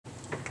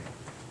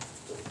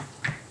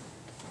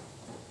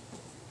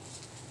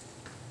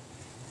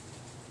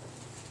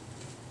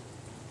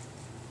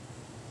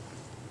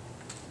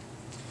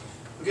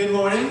Good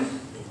morning.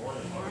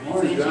 Good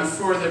morning. Thank you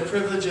for the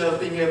privilege of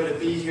being able to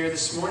be here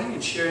this morning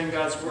and sharing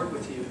God's Word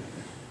with you.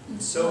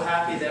 I'm so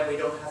happy that we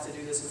don't have to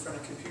do this in front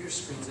of computer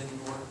screens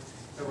anymore,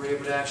 that we're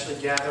able to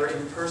actually gather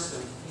in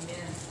person.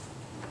 Amen.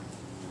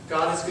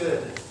 God is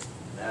good.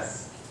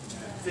 Yes.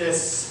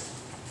 This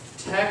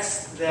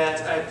text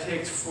that I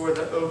picked for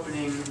the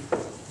opening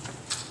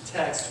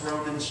text,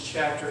 Romans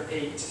chapter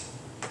 8.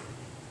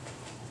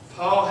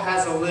 Paul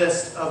has a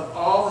list of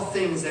all the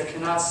things that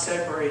cannot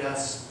separate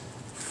us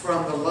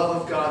from the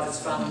love of God that's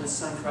found in His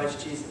Son,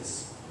 Christ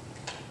Jesus.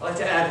 I'd like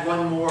to add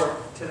one more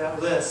to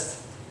that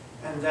list,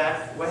 and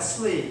that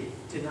Wesley,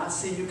 did not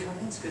see you come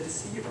in. It's good to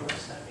see you, brother.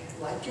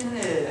 Liking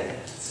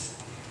it.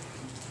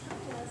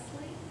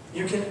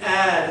 You can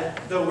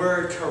add the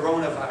word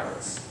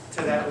coronavirus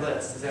to that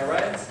list. Is that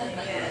right?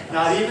 Amen.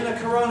 Not even a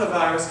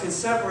coronavirus can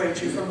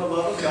separate you from the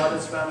love of God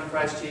that's found in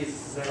Christ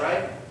Jesus. Is that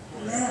right?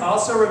 Amen.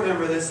 Also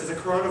remember this, that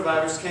the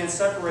coronavirus can't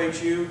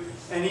separate you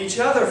and each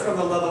other from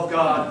the love of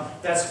God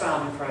that's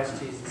found in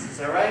Christ Jesus. Is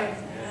that right?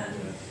 Amen.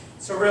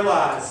 So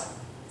realize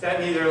that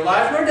neither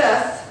life nor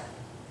death,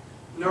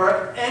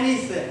 nor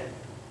anything,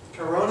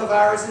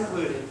 coronavirus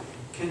included,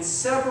 can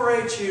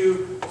separate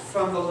you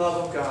from the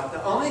love of God.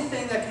 The only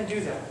thing that can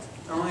do that,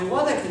 the only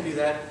one that can do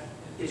that,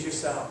 is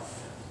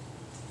yourself.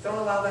 Don't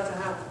allow that to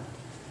happen.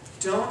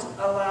 Don't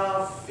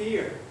allow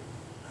fear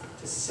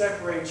to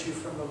separate you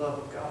from the love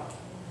of God.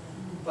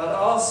 But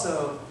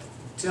also,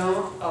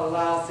 don't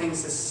allow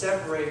things to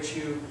separate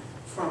you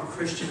from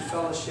Christian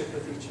fellowship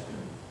with each other.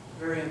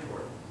 Very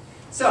important.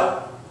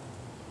 So,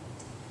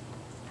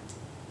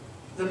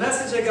 the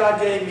message that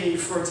God gave me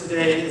for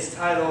today is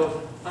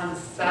titled,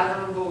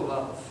 Unfathomable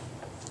Love.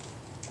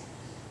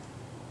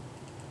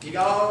 Do you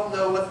all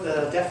know what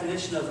the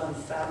definition of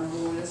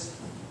unfathomable is?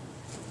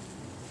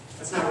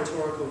 That's not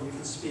rhetorical. You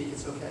can speak.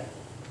 It's okay.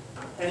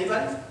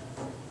 Anybody?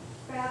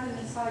 Fathom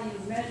is how you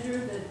measure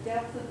the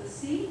depth of the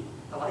sea.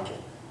 I like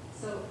it.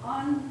 So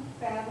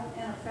unfathom,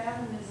 and a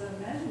fathom is a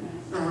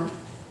measurement.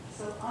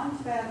 So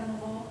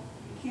unfathomable,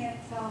 you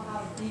can't tell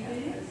how deep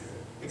it is.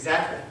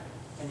 Exactly.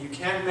 And you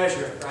can't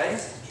measure it, right?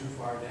 Too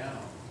far down.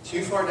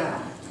 Too far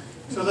down.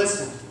 So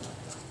listen.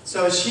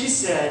 So as she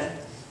said,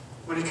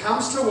 when it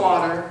comes to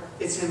water,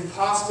 it's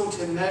impossible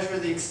to measure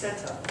the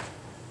extent of it.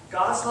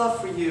 God's love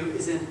for you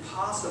is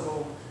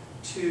impossible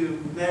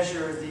to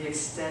measure the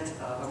extent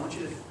of. I want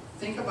you to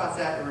think about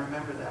that and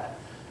remember that.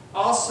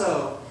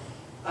 Also,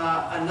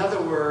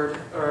 another word,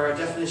 or a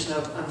definition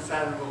of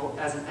unfathomable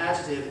as an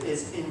adjective,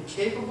 is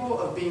incapable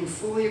of being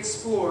fully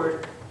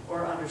explored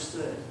or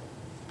understood.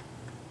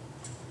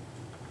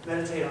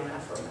 Meditate on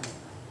that for a minute.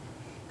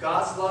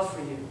 God's love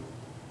for you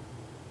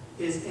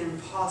is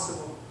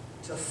impossible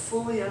to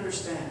fully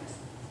understand.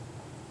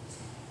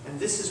 And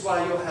this is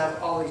why you'll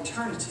have all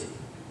eternity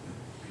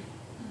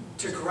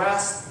to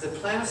grasp the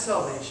plan of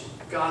salvation,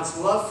 God's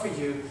love for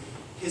you,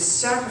 His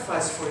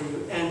sacrifice for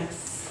you, and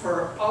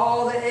for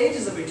all the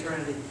ages of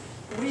eternity.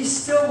 We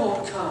still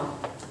won't come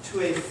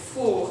to a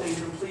full and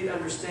complete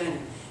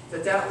understanding.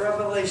 That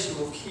revelation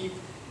will keep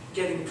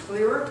getting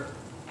clearer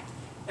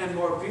and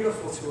more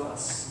beautiful to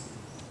us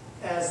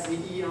as the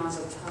eons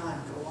of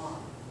time go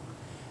on.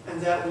 And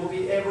that we'll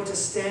be able to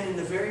stand in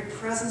the very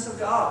presence of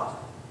God,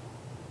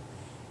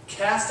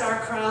 cast our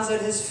crowns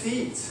at His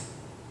feet,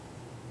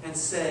 and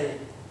say,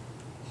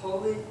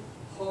 Holy,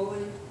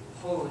 holy,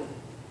 holy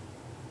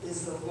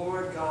is the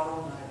Lord God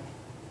Almighty.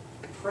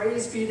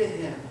 Praise be to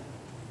Him,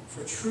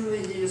 for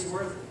truly He is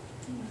worthy.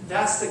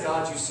 That's the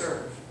God you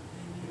serve.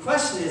 The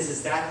question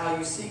is that how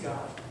you see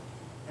God?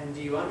 And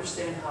do you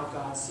understand how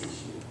God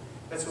sees you?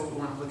 That's what we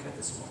want to look at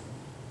this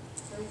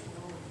morning.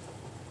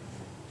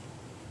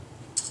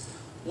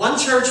 One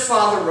church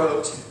father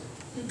wrote,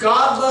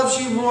 God loves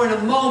you more in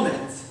a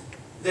moment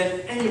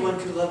than anyone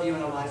could love you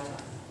in a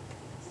lifetime.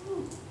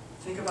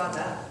 Think about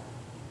that.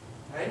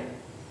 Right?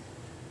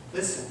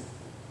 Listen.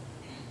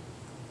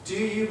 Do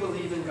you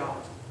believe in God?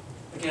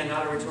 Again,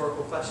 not a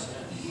rhetorical question.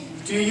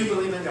 Do you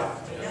believe in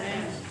God?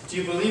 Yes. Do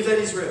you believe that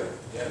He's real?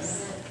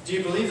 Yes. Do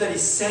you believe that He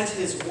sent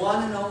His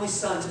one and only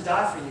Son to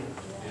die for you?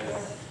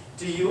 Yes.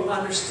 Do you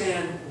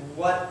understand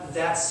what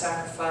that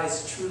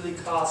sacrifice truly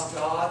cost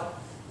God,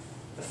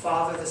 the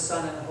Father, the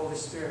Son, and the Holy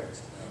Spirit?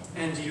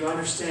 And do you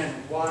understand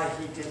why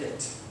He did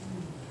it?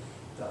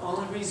 The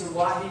only reason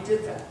why He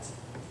did that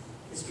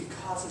is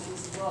because of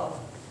His love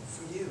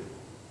for you.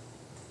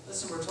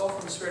 Listen, we're told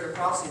from the Spirit of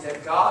prophecy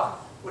that God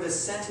would have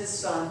sent His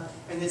Son,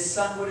 and His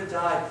Son would have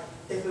died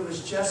if it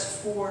was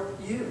just for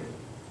you.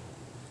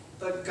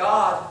 But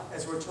God,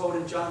 as we're told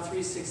in John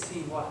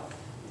 3:16, what?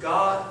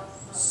 God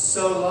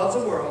so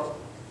loved the world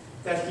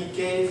that He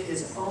gave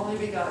His only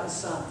begotten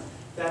Son,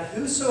 that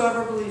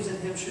whosoever believes in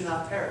Him should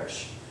not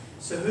perish.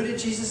 So who did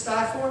Jesus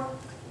die for?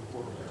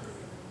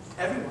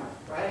 Everyone,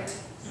 right?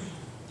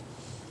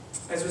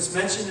 As was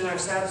mentioned in our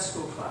Sabbath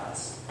school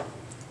class,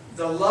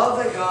 the love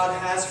that God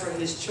has for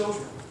His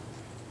children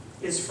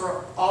is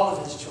for all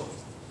of His children.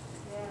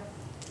 Yeah.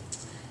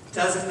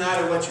 Doesn't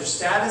matter what your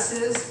status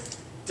is.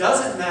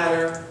 Doesn't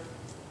matter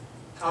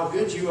how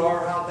good you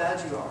are or how bad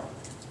you are.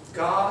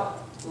 God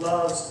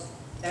loves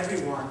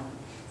everyone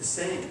the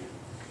same.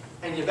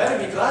 And you better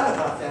be glad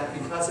about that,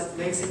 because it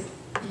makes an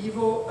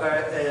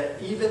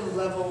even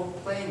level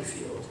playing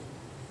field,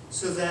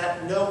 so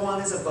that no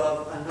one is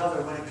above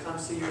another when it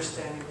comes to your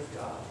standing with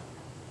God.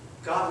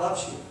 God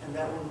loves you, and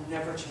that will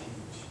never change.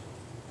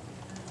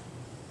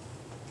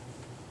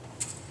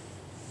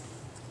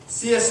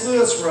 C.S.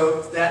 Lewis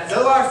wrote that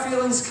though our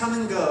feelings come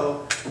and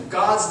go,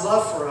 God's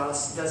love for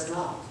us does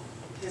not.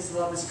 His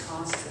love is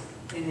constant,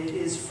 and it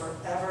is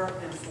forever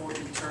and for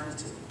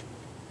eternity.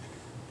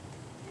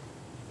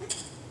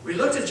 We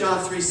looked at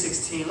John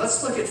 3:16.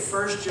 Let's look at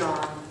 1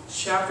 John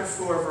chapter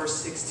 4, verse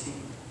 16.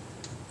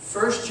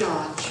 1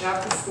 John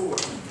chapter 4,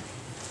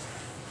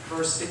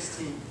 verse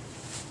 16.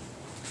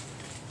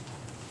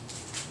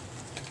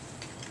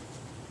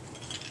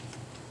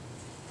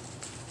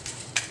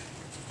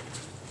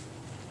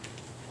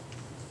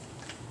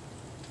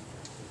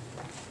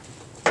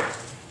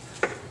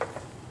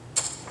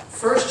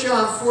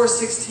 John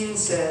 4:16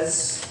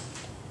 says,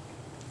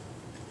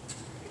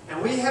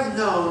 "And we have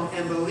known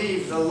and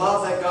believed the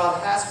love that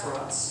God has for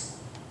us."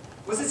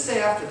 What does it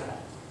say after that?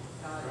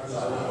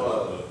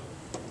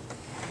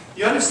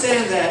 You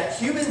understand that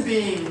human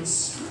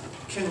beings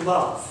can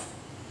love.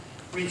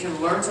 We can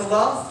learn to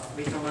love.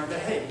 We can learn to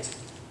hate.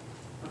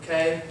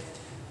 Okay?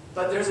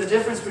 But there's a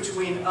difference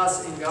between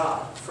us and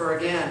God. For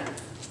again,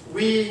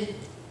 we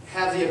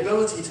have the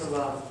ability to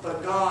love,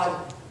 but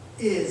God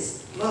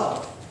is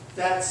love.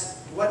 That's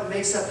what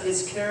makes up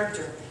His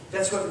character.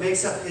 That's what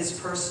makes up His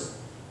person.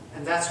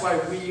 And that's why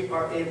we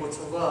are able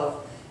to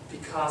love,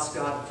 because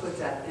God put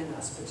that in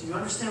us. But do you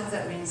understand what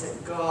that means?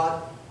 That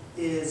God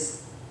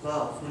is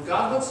love. When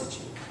God looks at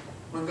you,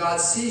 when God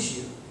sees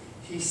you,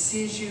 He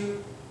sees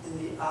you in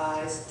the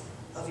eyes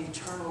of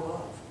eternal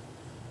love.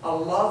 A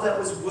love that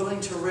was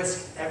willing to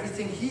risk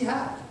everything He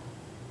had.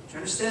 Do you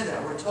understand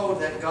that? We're told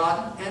that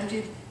God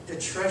emptied the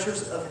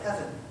treasures of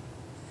heaven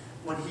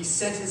when He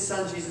sent His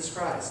Son, Jesus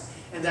Christ.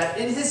 And that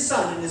in His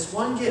Son, in this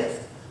one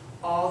gift,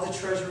 all the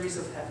treasuries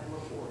of heaven were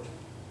poured.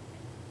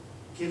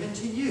 Given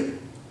to you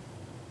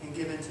and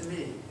given to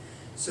me.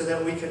 So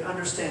that we can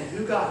understand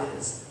who God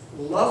is,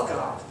 love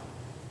God,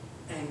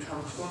 and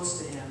come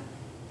close to Him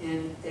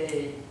in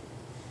a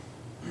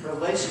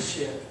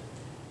relationship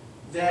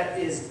that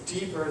is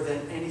deeper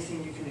than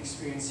anything you can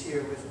experience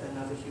here with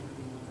another human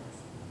being on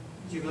earth.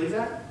 Do you believe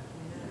that?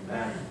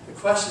 Amen. The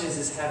question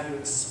is have you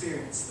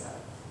experienced that?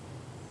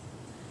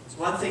 It's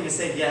one thing to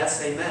say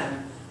yes,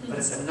 amen, but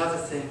it's another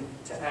thing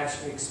to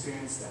actually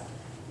experience that.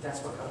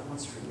 That's what God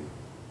wants for you.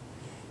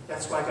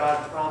 That's why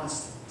God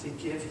promised to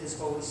give His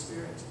Holy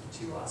Spirit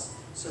to us,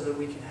 so that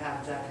we can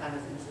have that kind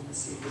of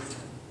intimacy with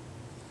Him.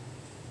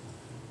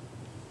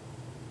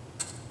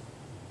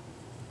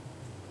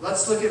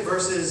 Let's look at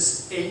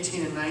verses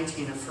 18 and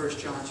 19 of 1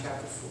 John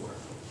chapter 4.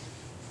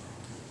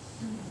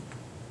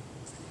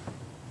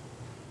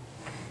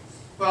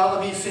 Well,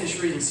 let me finish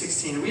reading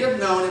 16. We have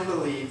known and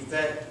believed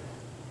that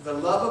the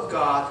love of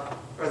God,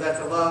 or that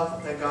the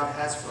love that God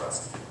has for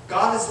us.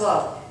 God is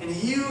love, and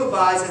he who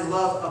abides in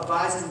love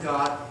abides in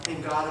God,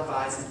 and God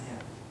abides in him.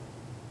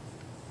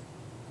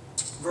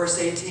 Verse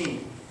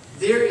 18.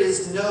 There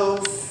is no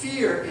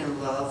fear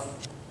in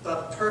love,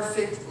 but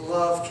perfect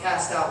love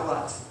casts out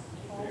what?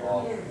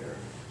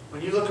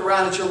 When you look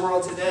around at your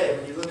world today,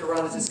 when you look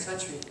around at this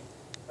country,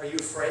 are you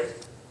afraid?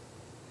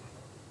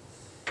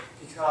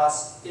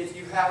 Because if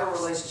you have a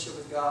relationship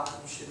with God,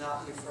 you should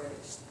not be afraid.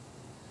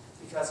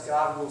 Because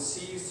God will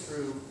see you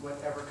through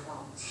whatever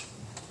comes.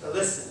 But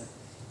listen,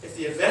 if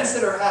the events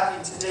that are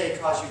happening today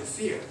cause you to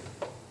fear,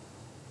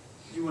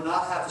 you will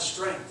not have the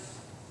strength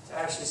to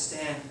actually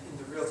stand in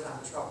the real time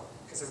of trouble.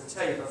 Because I will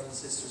tell you, brothers and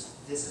sisters,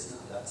 this is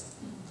not it.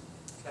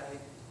 Okay?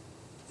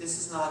 This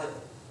is not it.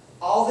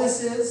 All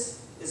this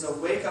is a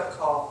wake-up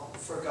call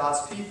for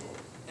God's people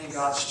and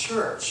God's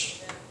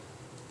church.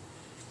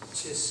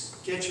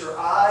 Just get your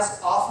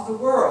eyes off of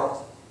the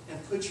world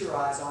and put your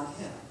eyes on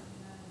Him.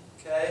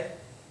 Okay?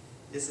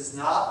 This is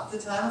not the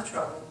time of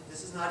trouble.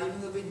 This is not even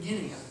the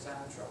beginning of the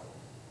time of trouble.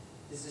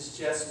 This is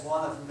just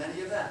one of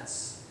many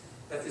events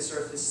that this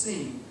earth has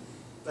seen.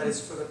 But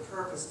it's for the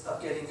purpose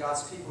of getting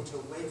God's people to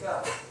wake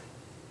up,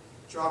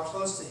 draw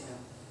close to Him,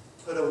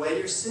 put away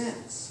your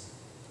sins,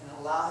 and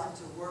allow Him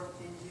to work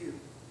in you.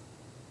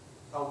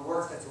 A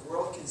work that the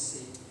world can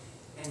see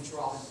and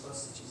draw them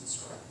close to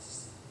Jesus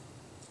Christ.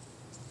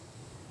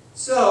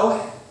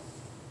 So,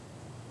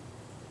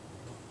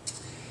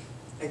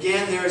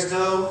 again, there is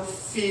no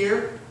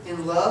fear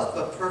in love,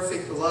 but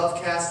perfect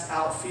love casts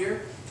out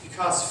fear,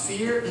 because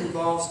fear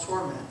involves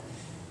torment.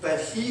 But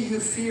he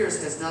who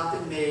fears has not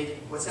been made,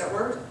 what's that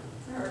word?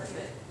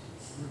 Perfect.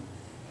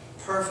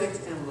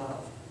 Perfect in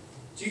love.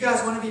 Do you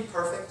guys want to be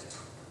perfect?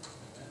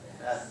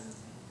 Yes.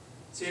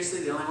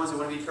 Seriously, the only ones that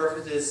want to be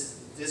perfect is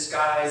these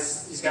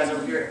guys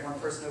over here, and one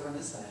person over on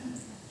this side.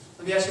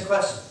 Let me ask you a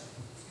question.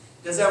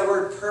 Does that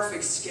word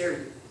perfect scare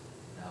you?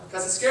 No.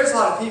 Because it scares a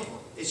lot of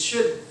people. It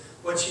should.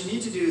 What you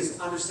need to do is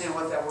understand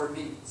what that word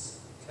means.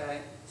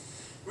 Okay?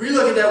 We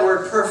look at that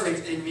word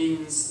perfect, it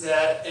means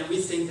that, and we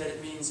think that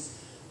it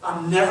means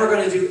I'm never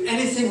going to do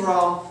anything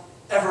wrong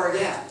ever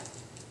again.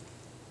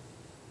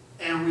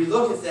 And we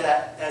look at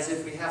that as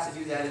if we have to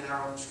do that in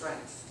our own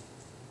strength.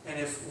 And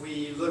if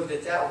we look at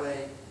it that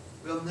way,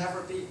 we'll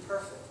never be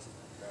perfect.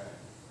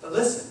 But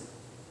listen,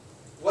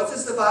 what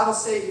does the Bible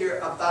say here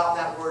about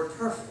that word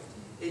perfect?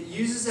 It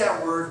uses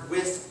that word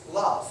with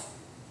love.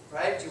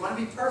 Right? Do you want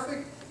to be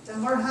perfect?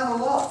 Then learn how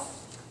to love.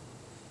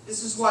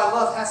 This is why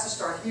love has to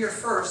start here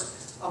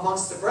first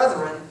amongst the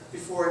brethren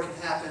before it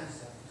can happen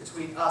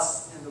between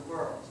us and the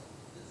world.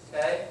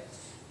 Okay?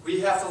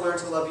 We have to learn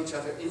to love each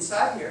other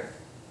inside here.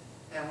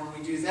 And when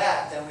we do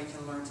that, then we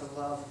can learn to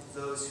love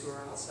those who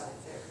are outside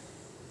there.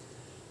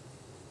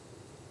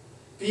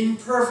 Being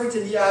perfect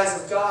in the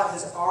eyes of God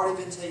has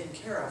already been taken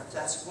care of.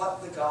 That's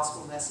what the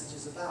gospel message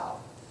is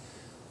about.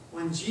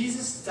 When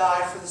Jesus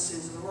died for the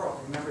sins of the world,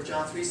 remember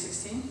John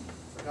 3:16?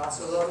 For God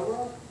so loved the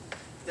world.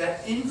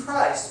 That in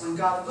Christ, when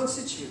God looks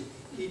at you,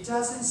 He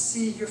doesn't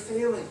see your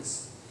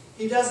failings.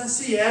 He doesn't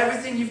see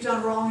everything you've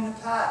done wrong in the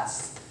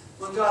past.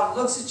 When God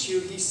looks at you,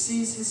 He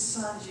sees His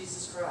Son,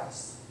 Jesus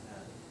Christ,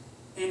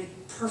 in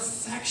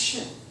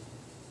perfection.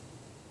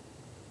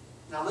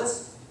 Now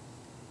listen.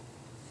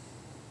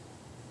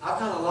 I've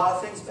done a lot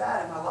of things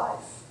bad in my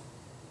life.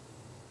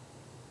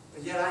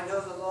 But yet I know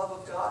the love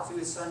of God through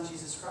His Son,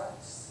 Jesus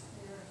Christ.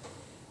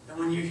 And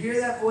when you hear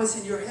that voice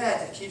in your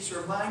head that keeps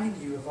reminding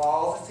you of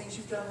all the things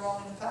you've done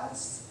wrong in the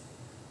past,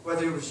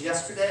 whether it was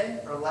yesterday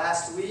or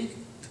last week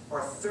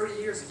or 30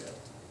 years ago,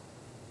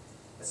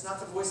 that's not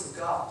the voice of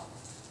God.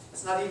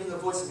 That's not even the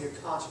voice of your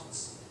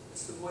conscience.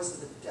 It's the voice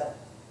of the devil.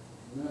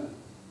 Amen.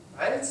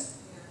 Right? Yes.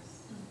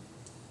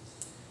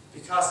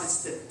 Because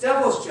it's the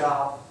devil's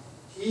job.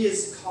 He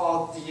is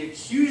called the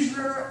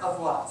accuser of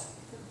what?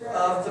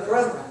 Of the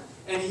brethren.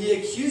 And he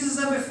accuses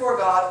them before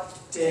God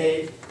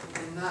day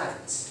and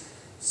night.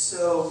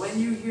 So when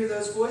you hear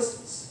those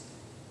voices,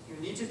 you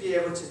need to be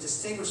able to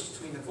distinguish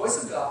between the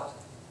voice of God,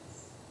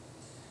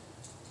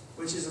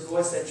 which is a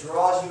voice that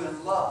draws you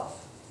in love,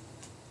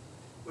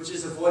 which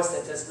is a voice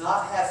that does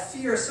not have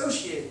fear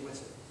associated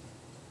with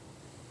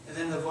it, and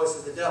then the voice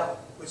of the devil,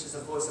 which is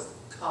a voice of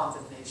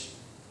condemnation.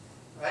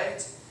 Right?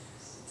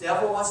 The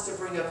devil wants to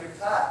bring up your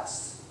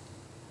past.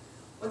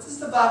 What does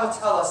the Bible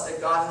tell us that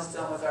God has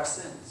done with our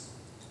sins?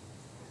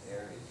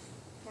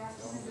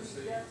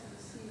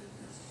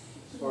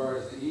 As far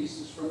as the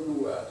east is from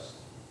the west.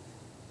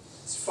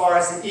 As far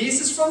as the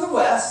east is from the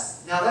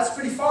west. Now that's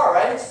pretty far,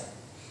 right?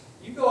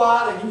 You go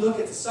out and you look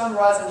at the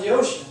sunrise on the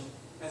ocean,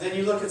 and then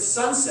you look at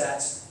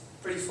sunsets,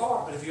 pretty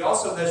far. But if you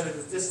also measure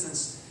the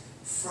distance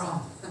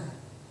from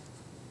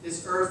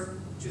this earth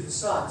to the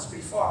sun, it's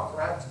pretty far,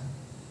 correct?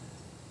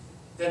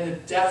 Then the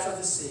depth of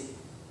the sea.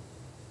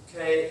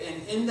 Okay,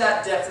 and in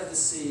that depth of the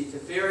sea, the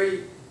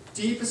very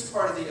deepest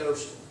part of the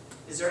ocean,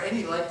 is there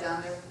any light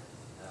down there?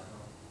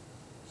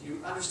 Do you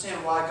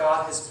understand why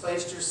God has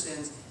placed your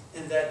sins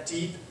in that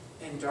deep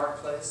and dark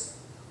place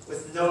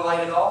with no light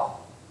at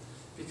all?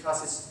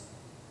 Because it's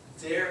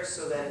there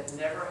so that it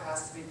never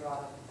has to be brought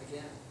up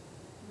again.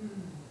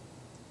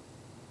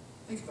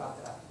 Think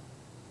about that.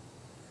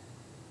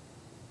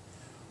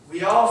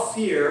 We all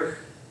fear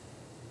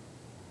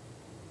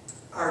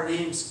our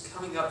names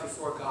coming up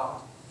before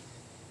God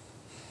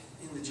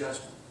in the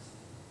judgment.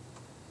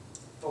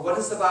 But what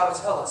does the Bible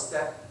tell us?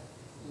 That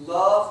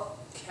love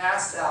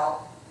casts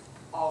out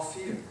all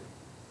fear.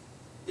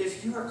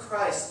 If you are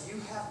Christ, you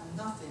have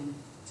nothing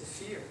to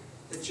fear.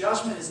 The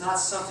judgment is not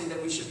something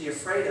that we should be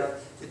afraid of.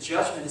 The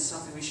judgment is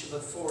something we should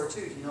look forward to.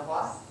 Do you know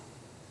why?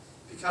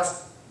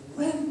 Because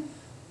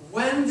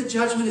when the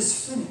judgment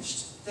is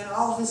finished, then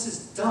all of this is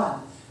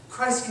done.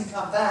 Christ can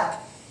come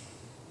back,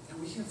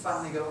 and we can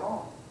finally go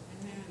home.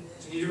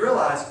 So you need to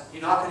realize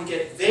you're not going to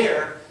get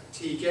there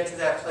till you get to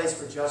that place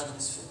where judgment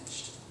is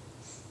finished.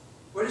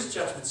 Where does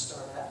judgment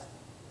start at?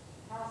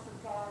 House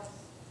of God.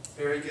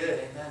 Very good,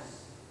 amen.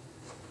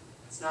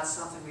 It's not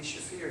something we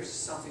should fear. It's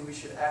something we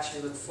should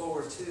actually look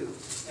forward to.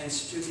 And it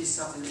should be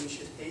something that we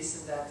should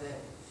hasten that day.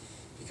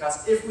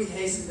 Because if we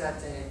hasten that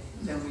day,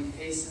 then we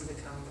hasten the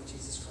coming of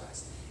Jesus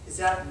Christ. Is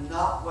that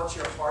not what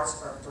your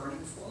hearts are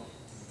burning for?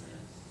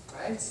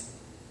 Right?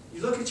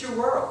 You look at your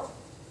world.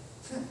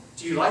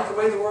 Do you like the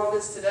way the world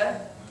is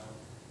today?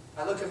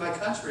 I look at my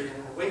country and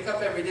I wake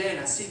up every day and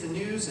I see the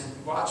news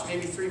and watch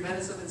maybe 3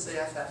 minutes of it and say,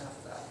 I've had enough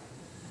of that.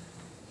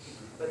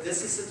 But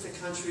this isn't the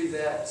country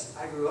that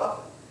I grew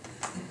up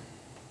in.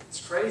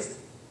 It's crazy.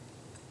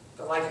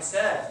 But like I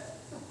said,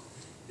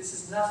 this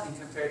is nothing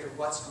compared to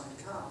what's going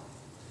to come.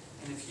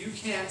 And if you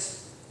can't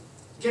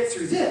get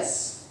through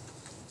this,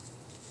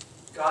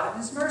 God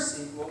in His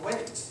mercy will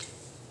wait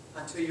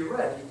until you're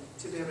ready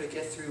to be able to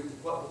get through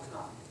what will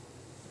come.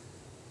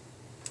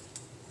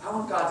 I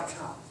want God to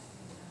come.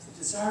 The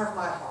desire of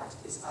my heart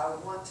is I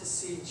want to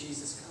see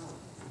Jesus come.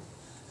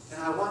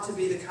 And I want to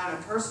be the kind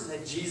of person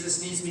that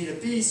Jesus needs me to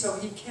be so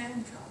He can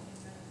come.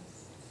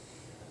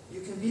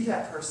 You can be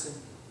that person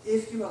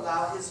if you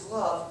allow His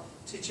love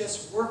to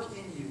just work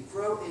in you,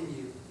 grow in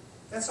you.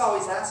 That's all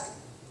He's asking.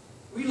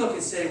 We look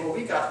and say, well,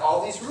 we got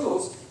all these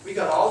rules, we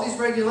got all these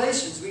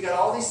regulations, we got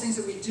all these things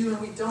that we do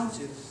and we don't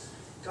do.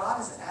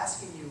 God is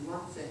asking you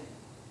one thing.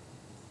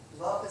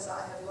 love as I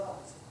have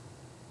loved.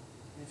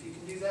 And if you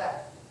can do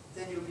that,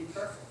 then you'll be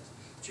perfect.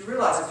 But you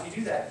realize if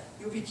you do that,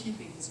 you'll be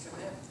keeping his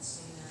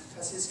commandments.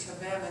 Because his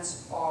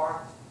commandments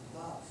are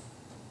love.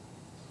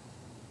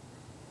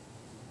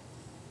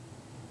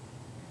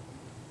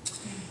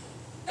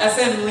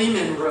 F.M.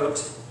 Lehman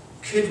wrote,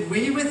 "Could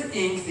we with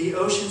ink the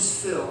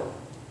oceans fill,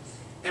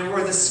 and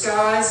were the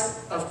skies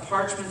of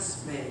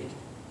parchments made,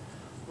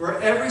 were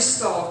every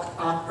stalk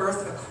on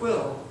earth a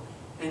quill,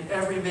 and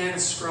every man a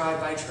scribe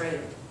by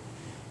trade,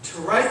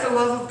 to write the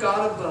love of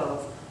God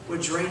above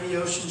would drain the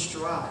oceans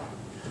dry,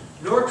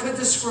 nor could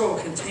the scroll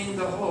contain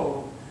the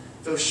whole,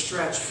 though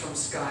stretched from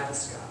sky to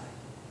sky."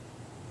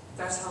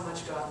 That's how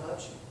much God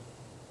loves you.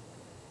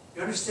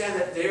 You understand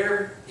that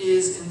there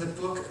is in the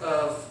book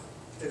of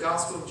the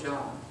Gospel of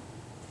John,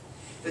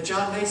 that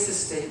John makes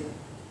this statement,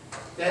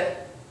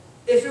 that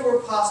if it were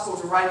possible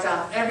to write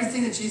down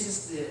everything that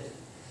Jesus did,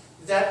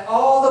 that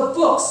all the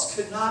books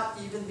could not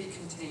even be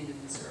contained in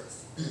this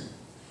earth.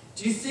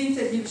 Do you think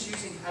that he was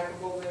using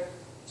hyperbole there?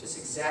 Just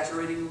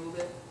exaggerating a little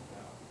bit?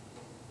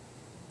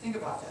 Think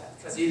about that.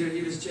 Because either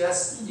he was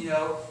just,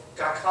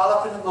 got caught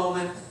up in the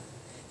moment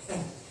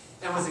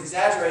and was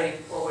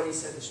exaggerating, or what he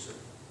said is true.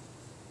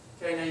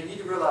 Okay, now you need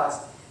to realize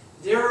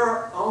there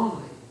are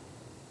only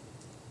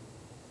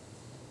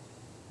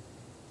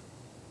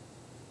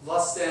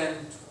less than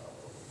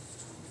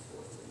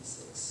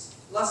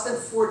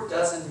 4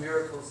 dozen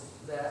miracles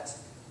that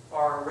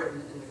are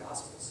written in the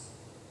Gospels.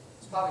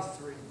 It's probably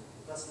 3,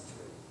 less than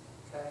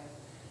 3. Okay?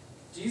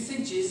 Do you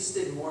think Jesus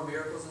did more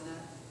miracles than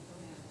that?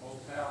 Whole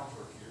towns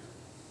were cured.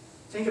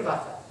 Think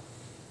about that.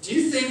 Do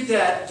you think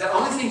that the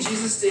only thing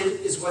Jesus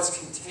did is what's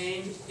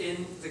contained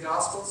in the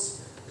Gospels?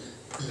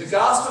 The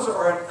Gospels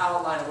are an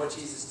outline of what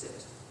Jesus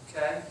did.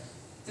 Okay?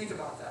 Think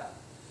about that.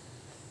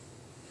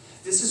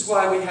 This is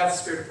why we have the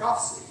spirit of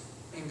prophecy.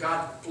 And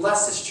God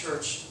blessed His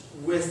church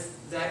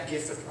with that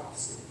gift of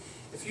prophecy.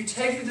 If you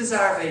take the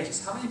Desire of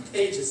Ages, how many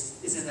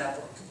pages is in that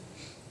book?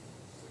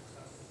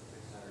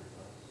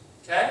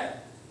 600 Okay?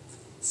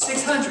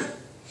 600.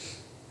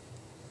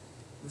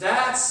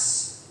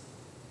 That's,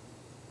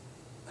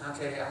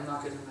 okay, I'm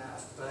not good at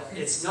math, but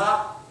it's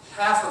not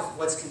half of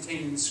what's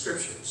contained in the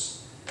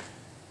Scriptures.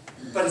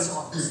 But it's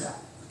almost that.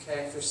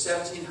 Okay? There's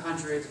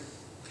 1,700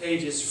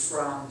 pages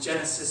from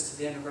Genesis to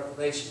the end of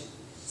Revelation.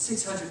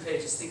 600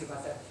 pages, think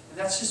about that. And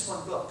that's just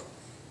one book.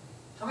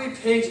 How many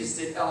pages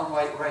did Ellen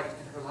White write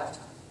in her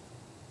lifetime?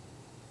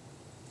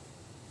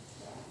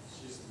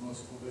 She's the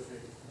most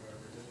prolific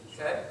religious.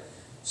 Okay?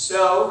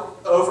 So,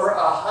 over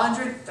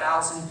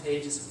 100,000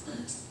 pages of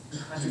print.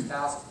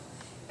 100,000.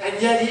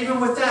 And yet, even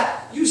with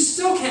that, you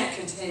still can't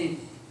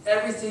contain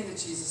everything that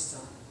Jesus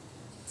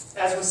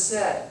done. As was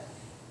said,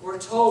 we're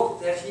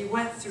told that He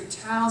went through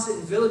towns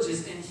and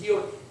villages and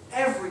healed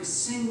every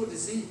single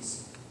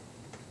disease.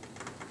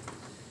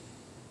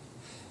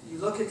 You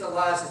look at the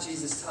lives that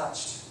Jesus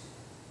touched,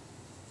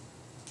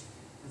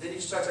 and then you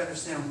start to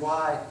understand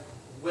why,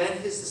 when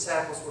His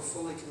disciples were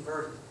fully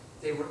converted,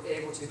 they were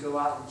able to go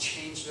out and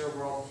change their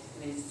world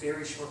in a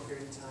very short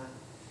period of time.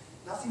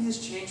 Nothing has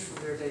changed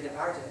from their day to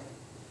our day.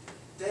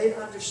 They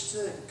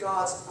understood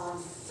God's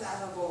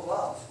unfathomable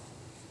love.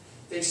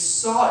 They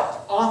saw it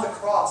on the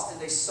cross,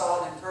 and they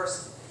saw it in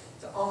person.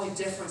 The only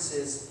difference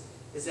is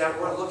that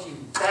we're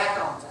looking back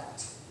on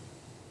that.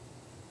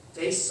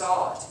 They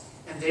saw it,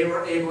 and they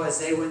were able, as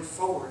they went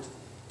forward,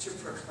 to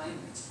proclaim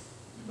it.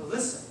 But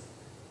listen,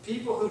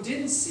 people who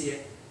didn't see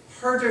it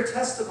heard their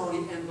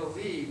testimony and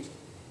believed,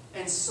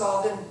 and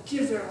saw them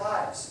give their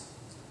lives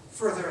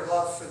for their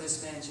love for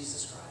this man,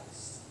 Jesus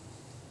Christ.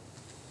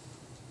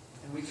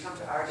 And we come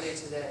to our day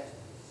today,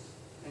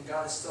 and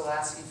God is still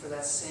asking for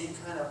that same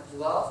kind of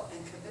love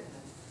and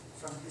commitment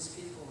from His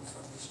people and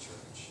from His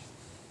church.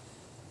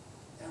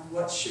 And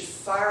what should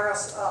fire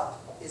us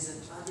up is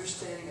an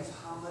understanding of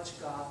how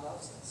much God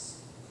loves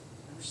us.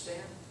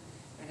 Understand?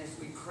 And if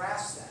we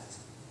grasp that,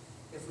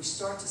 if we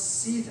start to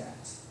see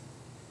that,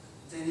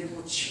 then it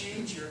will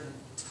change your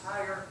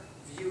entire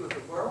view of the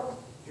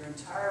world, your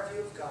entire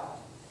view of God,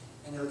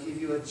 and it'll give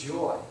you a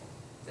joy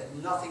that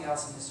nothing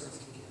else in this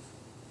earth can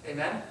give.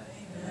 Amen?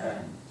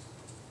 Amen.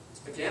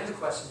 Again, the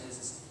question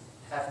is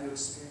have you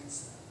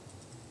experienced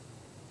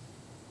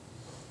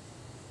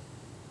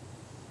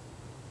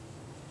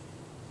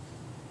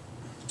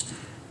that?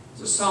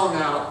 There's a song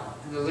out,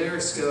 and the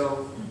lyrics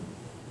go,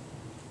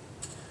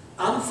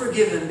 "I'm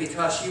forgiven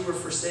because you were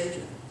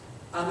forsaken.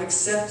 I'm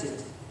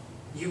accepted.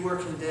 You were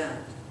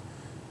condemned.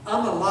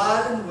 I'm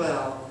alive and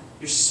well.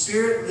 Your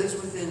spirit lives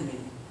within me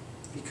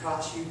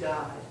because you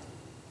died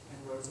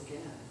and rose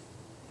again.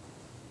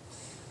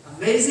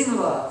 Amazing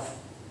love,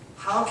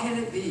 how can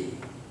it be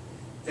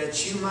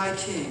that you, my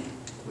King,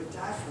 would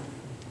die for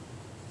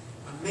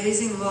me?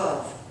 Amazing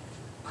love,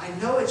 I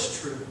know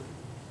it's true,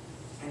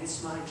 and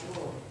it's my joy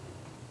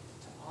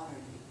to honor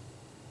you."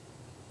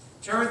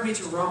 Turn with me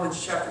to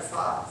Romans chapter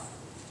 5.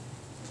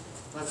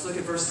 Let's look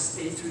at verses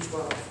 8 through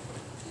 12.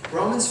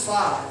 Romans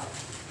 5,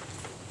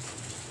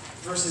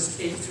 verses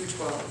 8 through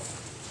 12.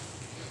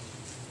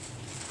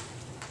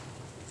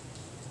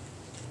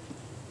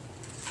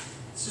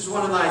 This This is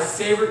one of my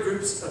favorite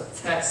groups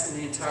of texts in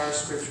the entire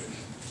Scripture.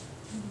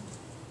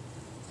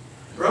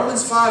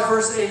 Romans 5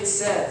 verse 8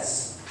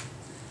 says,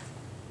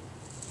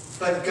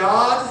 "But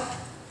God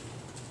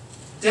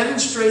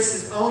demonstrates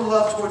His own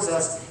love towards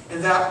us,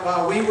 and that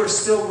while we were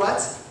still" what?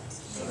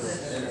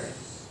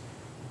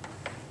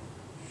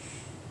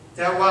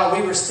 "That while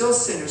we were still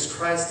sinners,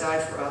 Christ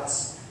died for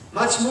us.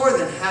 Much more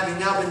than, having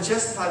now been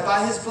justified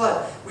by His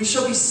blood, we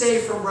shall be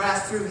saved from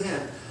wrath through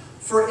Him.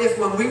 For if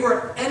when we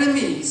were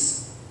enemies,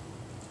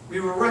 we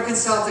were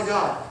reconciled to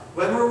God."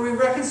 When were we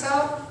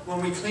reconciled?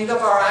 When we cleaned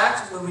up our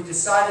act, when we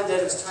decided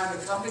that it was time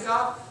to come to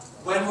God.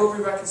 When were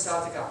we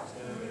reconciled to God?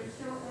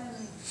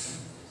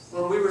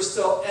 When we were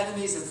still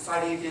enemies and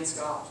fighting against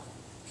God.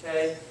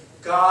 Okay?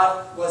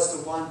 God was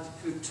the one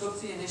who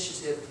took the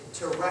initiative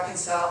to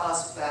reconcile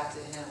us back to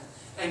Him.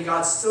 And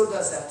God still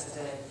does that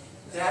today.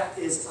 That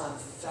is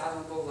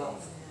unfathomable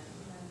love.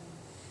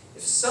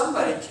 If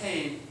somebody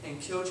came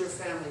and killed your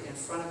family in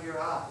front of your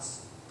eyes,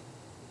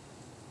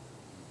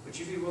 would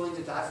you be willing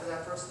to die for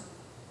that person?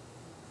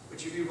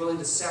 Would you be willing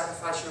to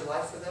sacrifice your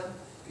life for them?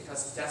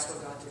 Because that's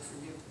what God did for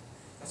you.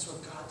 That's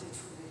what God did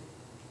for me.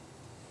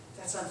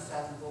 That's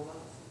unfathomable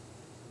love.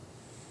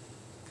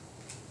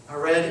 I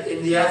read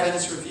in the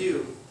Adventist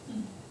Review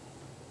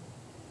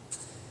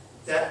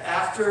that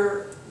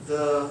after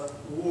the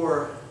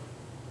war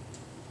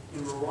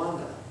in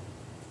Rwanda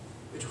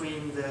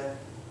between the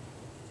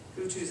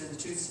Hutus and the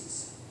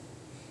Tutsis,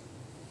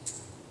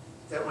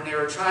 that when they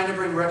were trying to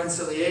bring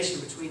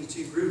reconciliation between the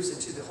two groups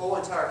and to the whole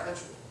entire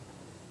country,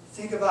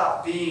 think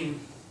about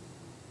being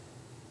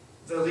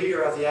the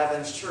leader of the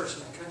Adventist church in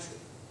that country.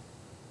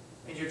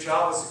 And your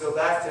job was to go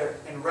back there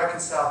and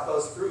reconcile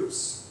both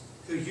groups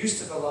who used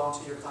to belong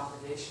to your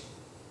congregation.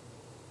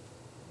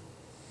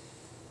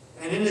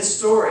 And in this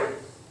story,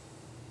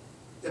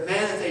 the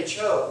man that they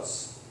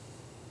chose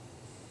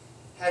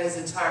had his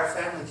entire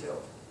family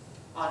killed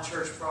on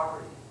church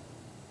property.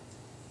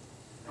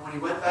 And when he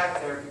went back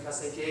there,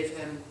 because they gave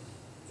him,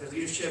 the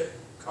leadership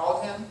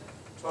called him,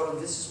 told him,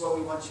 "This is what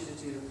we want you to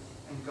do.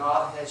 And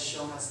God has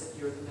shown us that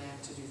you're the man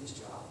to do this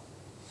job."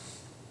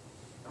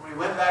 And when he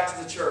went back to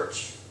the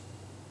church,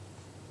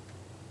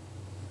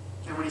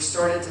 and when he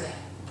started to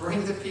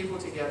bring the people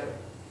together,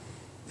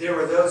 there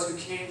were those who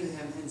came to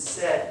him and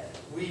said,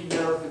 "We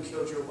know who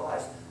killed your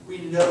wife. We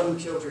know who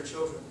killed your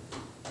children."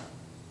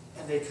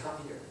 And they come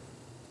here.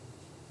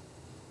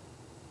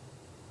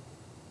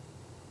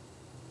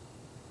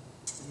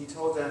 And he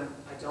told them,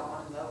 "I don't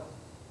want to know.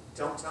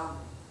 Don't tell me.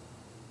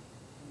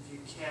 If you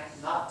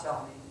can't not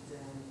tell me,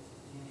 then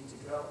you need to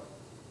go.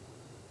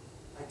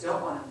 I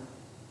don't want to know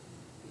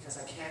because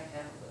I can't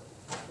handle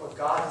it. What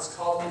God has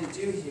called me to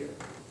do here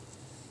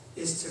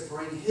is to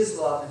bring His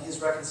love and His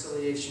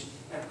reconciliation.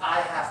 And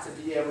I have to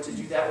be able to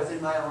do that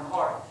within my own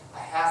heart. I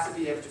have to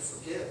be able to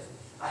forgive.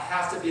 I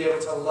have to be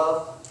able to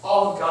love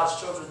all of God's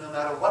children no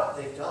matter what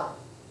they've done."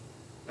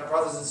 Now,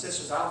 brothers and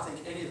sisters, I don't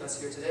think any of us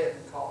here today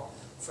have been called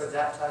for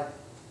that type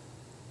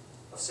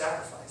of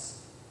sacrifice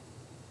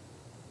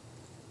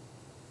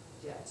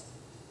yet.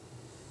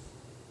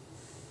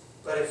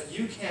 But if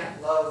you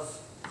can't love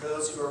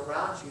those who are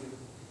around you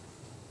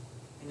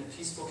in the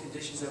peaceful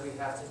conditions that we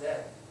have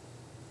today,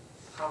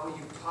 how will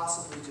you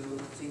possibly do it when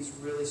things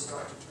really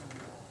start to turn bad?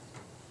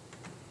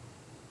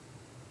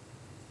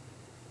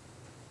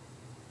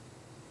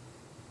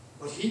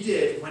 What he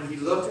did when he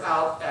looked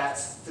out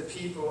at the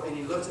people and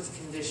he looked at the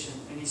condition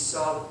and he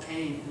saw the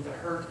pain and the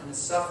hurt and the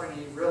suffering, and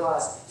he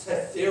realized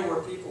that there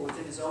were people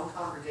within his own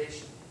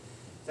congregation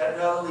that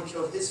not only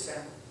killed his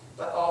family,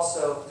 but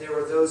also there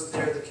were those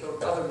there that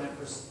killed other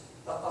members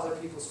of other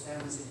people's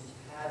families, and he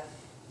had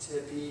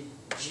to be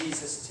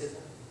Jesus to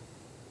them.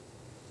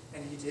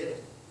 And he did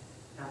it.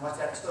 And what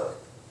that took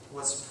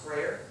was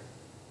prayer,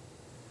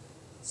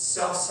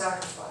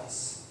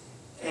 self-sacrifice,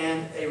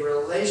 and a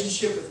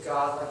relationship with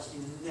God like he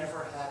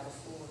never had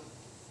before.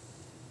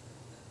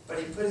 But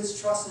he put his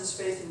trust and his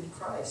faith in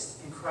Christ,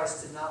 and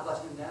Christ did not let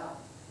him down.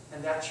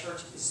 And that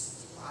church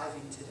is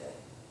thriving today.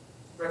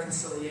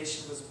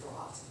 Reconciliation was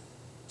brought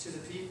to the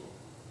people.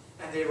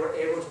 And they were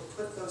able to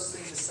put those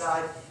things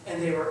aside, and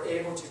they were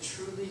able to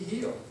truly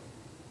heal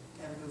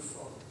and move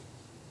forward.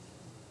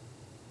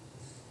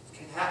 It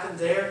can happen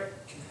there,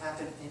 it can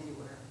happen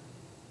anywhere.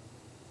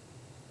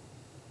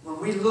 When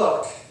we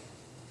look,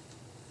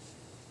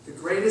 the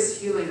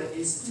greatest healing that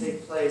needs to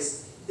take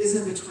place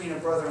isn't between a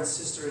brother and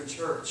sister in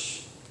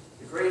church.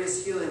 The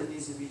greatest healing that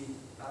needs to be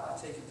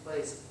taking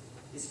place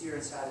is here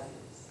inside of you.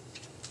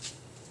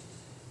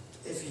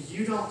 If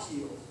you don't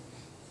heal,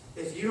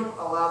 if you don't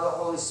allow the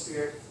Holy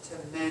Spirit to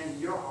mend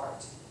your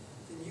heart,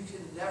 then you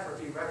can never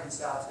be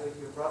reconciled to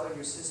your brother,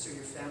 your sister,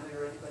 your family,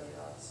 or anybody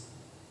else.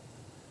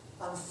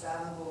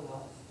 Unfathomable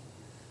love.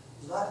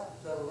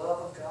 Let the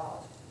love of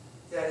God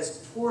that is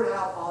poured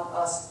out on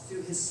us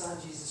through His Son,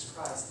 Jesus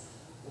Christ,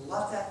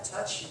 let that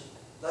touch you.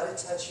 Let it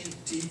touch you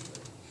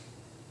deeply.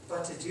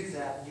 But to do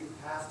that, you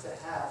have to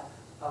have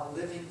a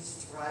living,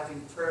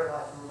 thriving prayer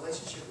life and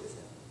relationship with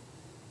Him.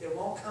 It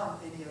won't come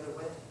any other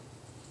way.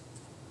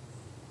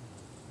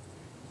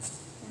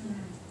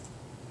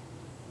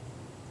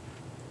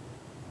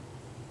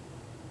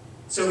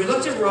 So we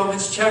looked at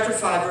Romans chapter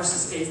 5,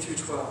 verses 8 through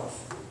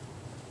 12.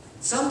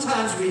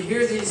 Sometimes we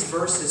hear these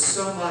verses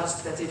so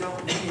much that they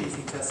don't mean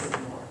anything to us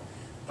anymore.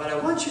 But I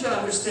want you to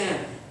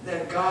understand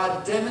that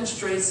God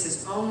demonstrates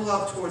His own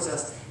love towards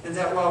us, and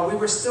that while we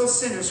were still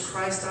sinners,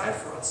 Christ died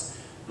for us.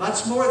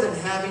 Much more than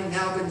having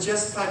now been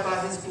justified by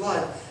His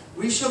blood,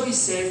 we shall be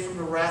saved from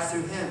the wrath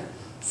through Him.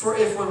 For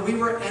if when we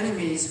were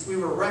enemies, we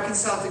were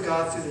reconciled to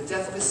God through the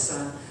death of His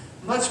Son,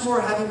 much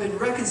more having been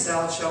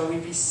reconciled shall we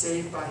be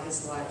saved by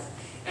His life.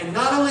 And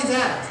not only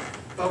that,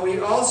 but we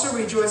also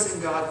rejoice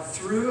in God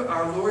through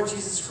our Lord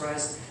Jesus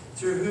Christ,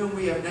 through whom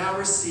we have now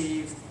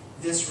received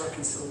this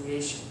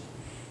reconciliation.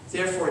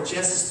 Therefore,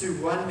 just as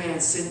through one man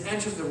sin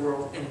entered the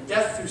world, and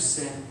death through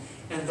sin,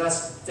 and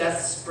thus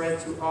death spread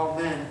through all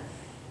men,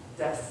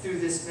 that through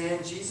this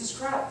man, Jesus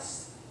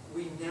Christ,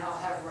 we now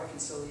have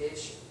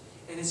reconciliation.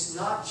 And it's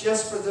not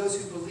just for those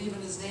who believe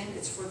in His name,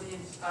 it's for the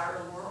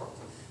entire world.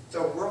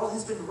 The world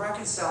has been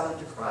reconciled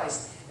into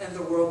Christ, and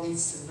the world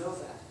needs to know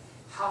that.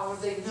 How will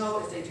they know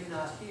if they do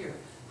not hear?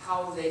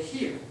 How will they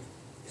hear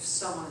if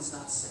someone is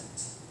not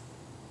sent?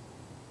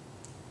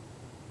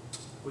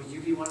 Will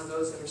you be one of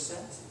those that are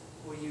sent?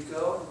 Will you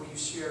go and will you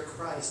share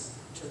Christ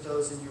to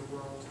those in your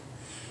world?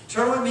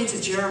 Turn with me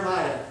to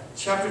Jeremiah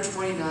chapter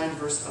 29,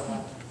 verse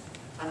 11.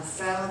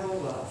 Unfathomable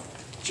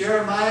love.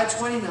 Jeremiah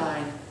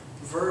 29,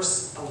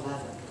 verse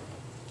 11.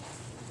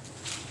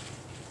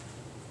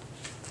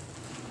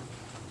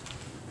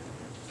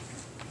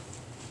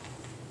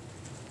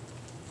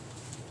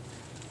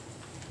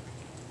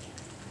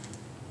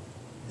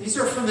 These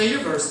are familiar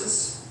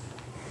verses.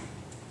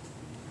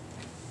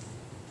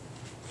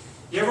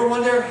 You ever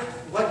wonder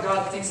what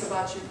God thinks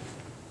about you?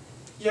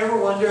 You ever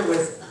wonder,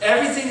 with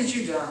everything that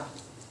you've done,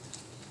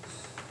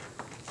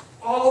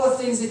 all the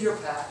things in your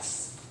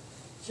past,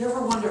 you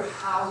ever wonder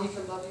how He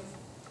could love you?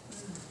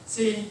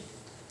 See,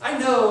 I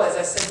know, as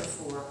I said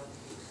before,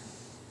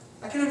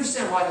 I can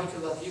understand why He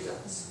could love you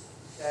guys.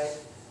 Okay?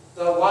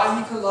 The why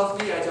He could love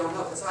me, I don't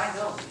know, because I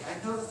know me.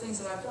 I know the things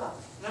that I've done.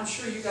 And I'm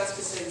sure you guys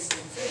could say the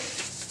same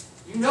thing.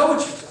 You know what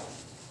you've done.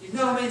 You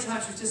know how many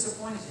times you've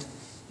disappointed Him.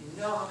 You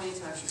know how many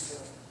times you've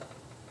failed Him.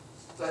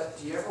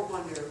 But do you ever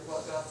wonder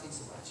what God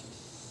thinks about you?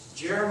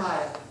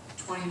 Jeremiah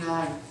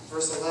 29,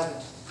 verse 11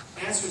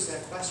 answers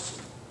that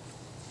question.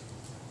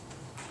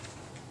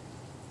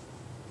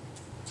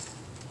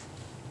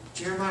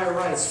 Jeremiah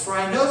writes, "For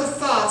I know the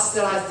thoughts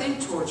that I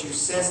think towards you,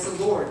 says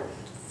the Lord."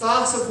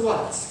 Thoughts of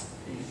what?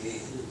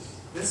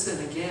 Listen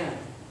again.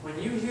 When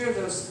you hear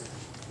those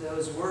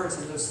words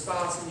and those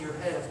thoughts in your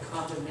head of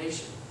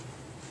condemnation,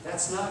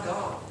 that's not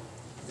God.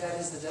 That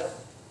is the devil.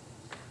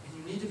 And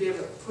you need to be able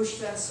to push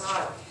that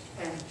aside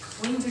and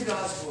cling to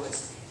God's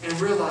voice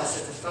and realize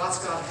that the thoughts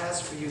God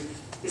has for you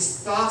is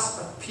thoughts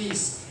of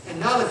peace and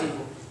not of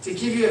evil, to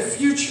give you a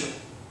future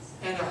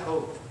and a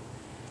hope.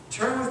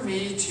 Turn with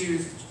me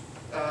to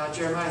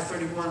Jeremiah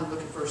 31 and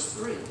look at verse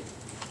 3.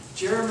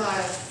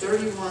 Jeremiah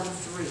 31,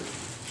 3.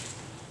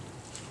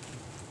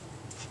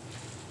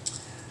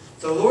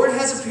 "The Lord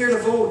has appeared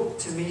of old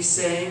to me,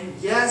 saying,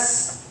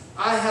 Yes,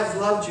 I have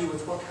loved you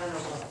with" what kind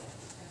of love?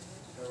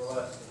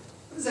 Everlasting.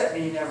 What does that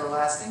mean,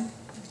 everlasting?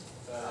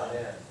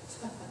 Amen.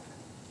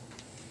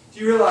 Do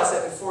you realize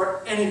that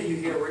before any of you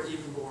here were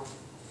even born,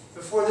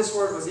 before this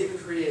word was even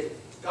created,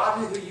 God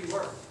knew who you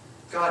were.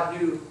 God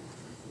knew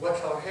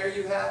what color hair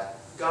you had.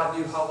 God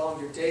knew how long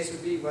your days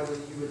would be, whether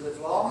you would live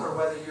long or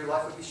whether your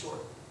life would be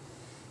short.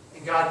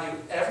 And God knew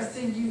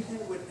everything you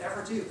would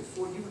ever do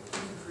before you were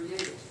even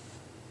created.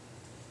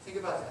 Think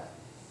about that.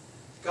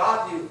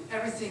 God knew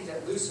everything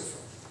that Lucifer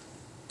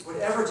would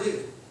ever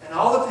do, and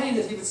all the pain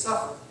that he would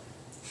suffer.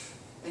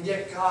 And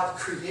yet God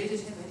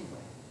created him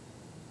anyway.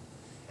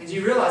 And do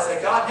you realize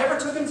that God never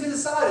took him to the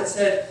side and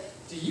said,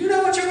 "Do you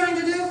know what you're going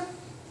to do?"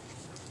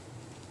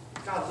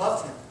 God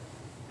loved him.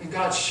 And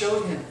God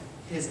showed him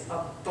His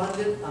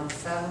abundant,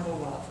 unfathomable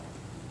love.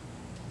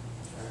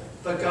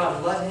 But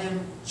God let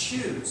him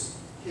choose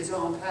his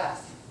own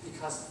path,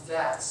 because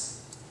that's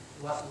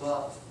what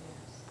love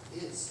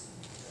is.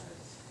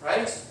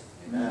 Right?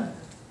 Amen.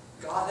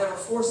 God never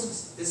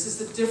forces. This is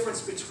the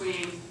difference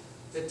between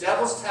the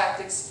devil's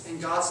tactics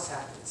and God's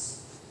tactics.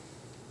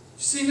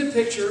 You see the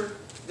picture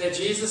that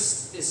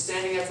Jesus is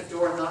standing at the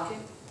door and knocking?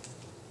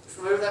 You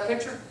familiar with that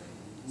picture?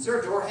 Is there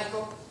a door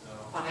handle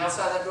on the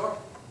outside of that door?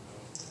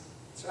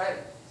 That's right.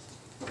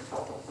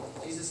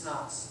 Jesus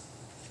knocks.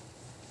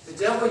 The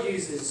devil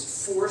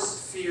uses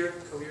force, fear,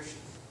 coercion.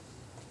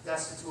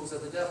 That's the tools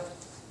of the devil.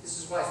 This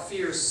is why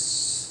fear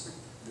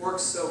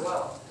works so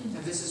well.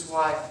 And this is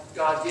why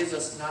God gives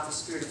us not the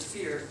spirit of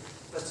fear,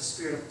 but the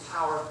spirit of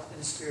power and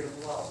the spirit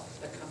of love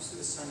that comes through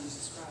the Son,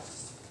 Jesus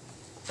Christ.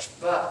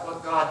 But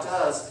what God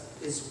does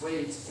is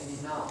wait, and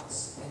He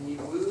knocks, and He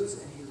woos,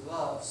 and He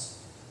loves.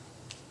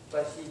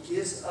 But He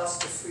gives us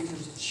the freedom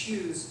to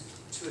choose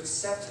to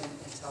accept Him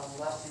and to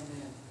let Him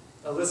in.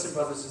 Now listen,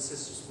 brothers and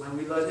sisters, when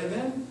we let Him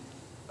in,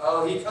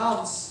 oh, He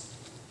comes.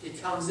 He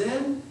comes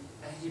in,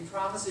 and He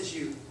promises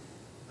you,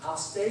 "I'll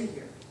stay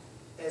here.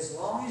 As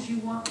long as you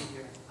want me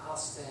here, I'll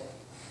stay."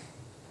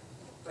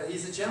 But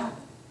He's a gentleman.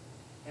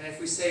 And if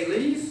we say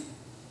leave,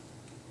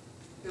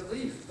 he'll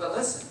leave. But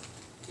listen,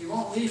 he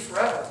won't leave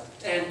forever,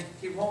 and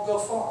he won't go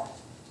far.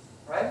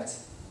 Right?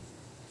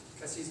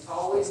 Because he's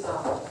always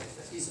knowing,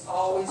 he's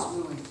always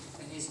wooing,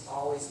 and he's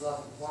always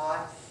loving.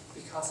 Why?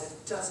 Because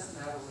it doesn't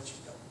matter what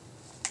you've done.